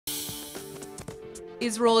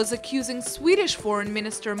Israel is accusing Swedish Foreign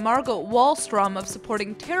Minister Margot Wallstrom of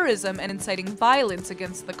supporting terrorism and inciting violence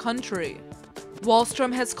against the country.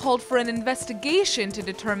 Wallstrom has called for an investigation to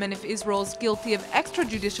determine if Israel is guilty of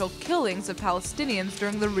extrajudicial killings of Palestinians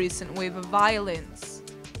during the recent wave of violence.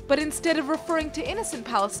 But instead of referring to innocent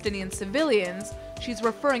Palestinian civilians, she's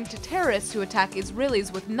referring to terrorists who attack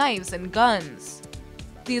Israelis with knives and guns.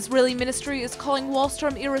 The Israeli ministry is calling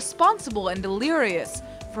Wallstrom irresponsible and delirious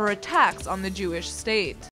for attacks on the Jewish state.